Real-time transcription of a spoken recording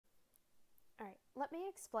let me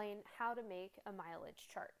explain how to make a mileage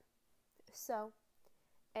chart. So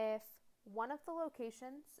if one of the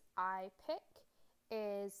locations I pick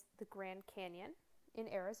is the Grand Canyon in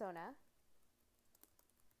Arizona,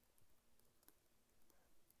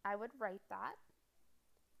 I would write that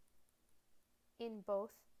in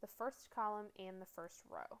both the first column and the first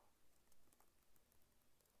row.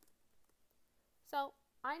 So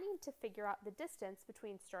I need to figure out the distance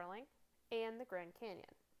between Sterling and the Grand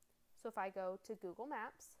Canyon. So if I go to Google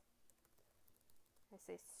Maps, I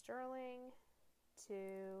say Sterling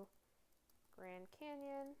to Grand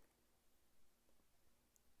Canyon,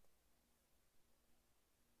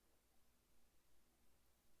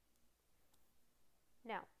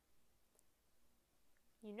 now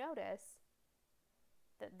you notice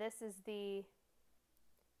that this is the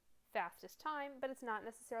fastest time, but it's not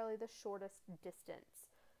necessarily the shortest distance.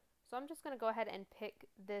 So I'm just going to go ahead and pick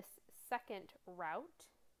this second route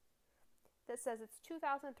that says it's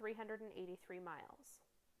 2,383 miles.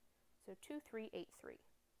 So 2383.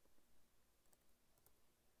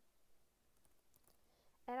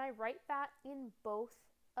 And I write that in both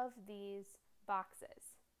of these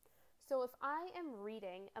boxes. So if I am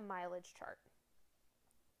reading a mileage chart,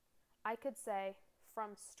 I could say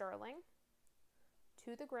from Sterling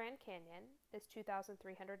to the Grand Canyon is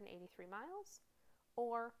 2,383 miles,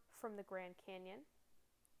 or from the Grand Canyon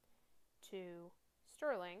to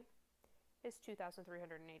Sterling is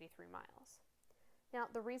 2,383 miles. Now,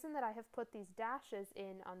 the reason that I have put these dashes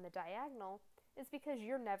in on the diagonal is because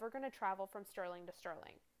you're never going to travel from Sterling to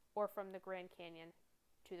Sterling, or from the Grand Canyon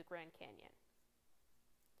to the Grand Canyon.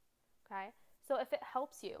 Okay? So if it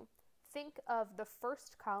helps you, think of the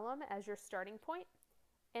first column as your starting point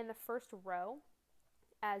and the first row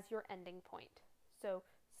as your ending point. So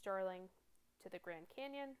Sterling to the Grand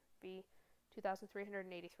Canyon be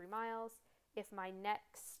 2,383 miles. If my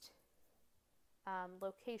next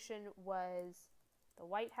location was the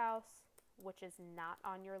White House, which is not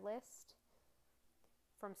on your list,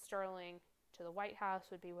 from Sterling to the White House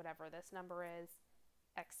would be whatever this number is,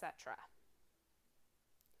 etc.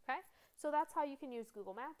 Okay, so that's how you can use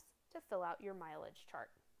Google Maps to fill out your mileage chart.